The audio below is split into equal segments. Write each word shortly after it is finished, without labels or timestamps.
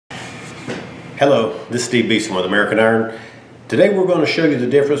Hello, this is Steve Beeson with American Iron. Today we're going to show you the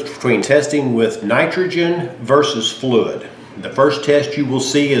difference between testing with nitrogen versus fluid. The first test you will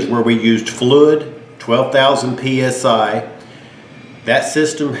see is where we used fluid, 12,000 psi. That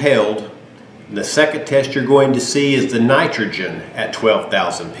system held. The second test you're going to see is the nitrogen at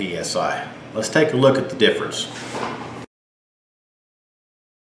 12,000 psi. Let's take a look at the difference.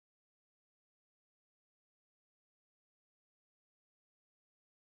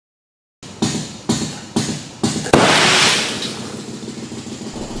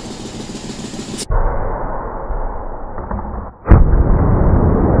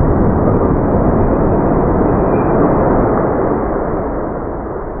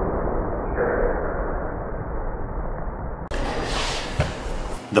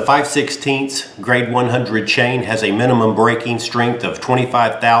 The 5/16 grade 100 chain has a minimum breaking strength of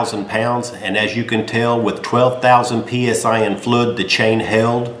 25,000 pounds, and as you can tell, with 12,000 psi in fluid, the chain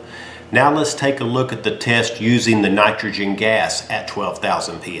held. Now let's take a look at the test using the nitrogen gas at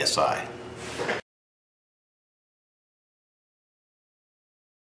 12,000 psi.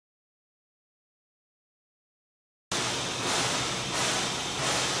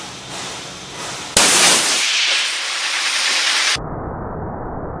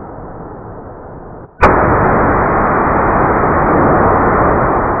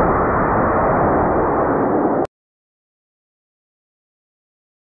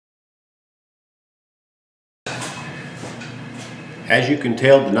 As you can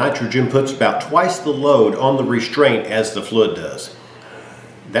tell, the nitrogen puts about twice the load on the restraint as the fluid does.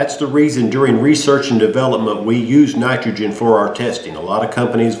 That's the reason during research and development we use nitrogen for our testing. A lot of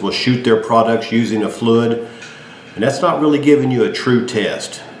companies will shoot their products using a fluid, and that's not really giving you a true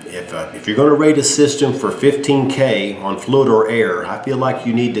test. If you're going to rate a system for 15K on fluid or air, I feel like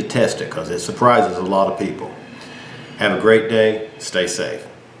you need to test it because it surprises a lot of people. Have a great day. Stay safe.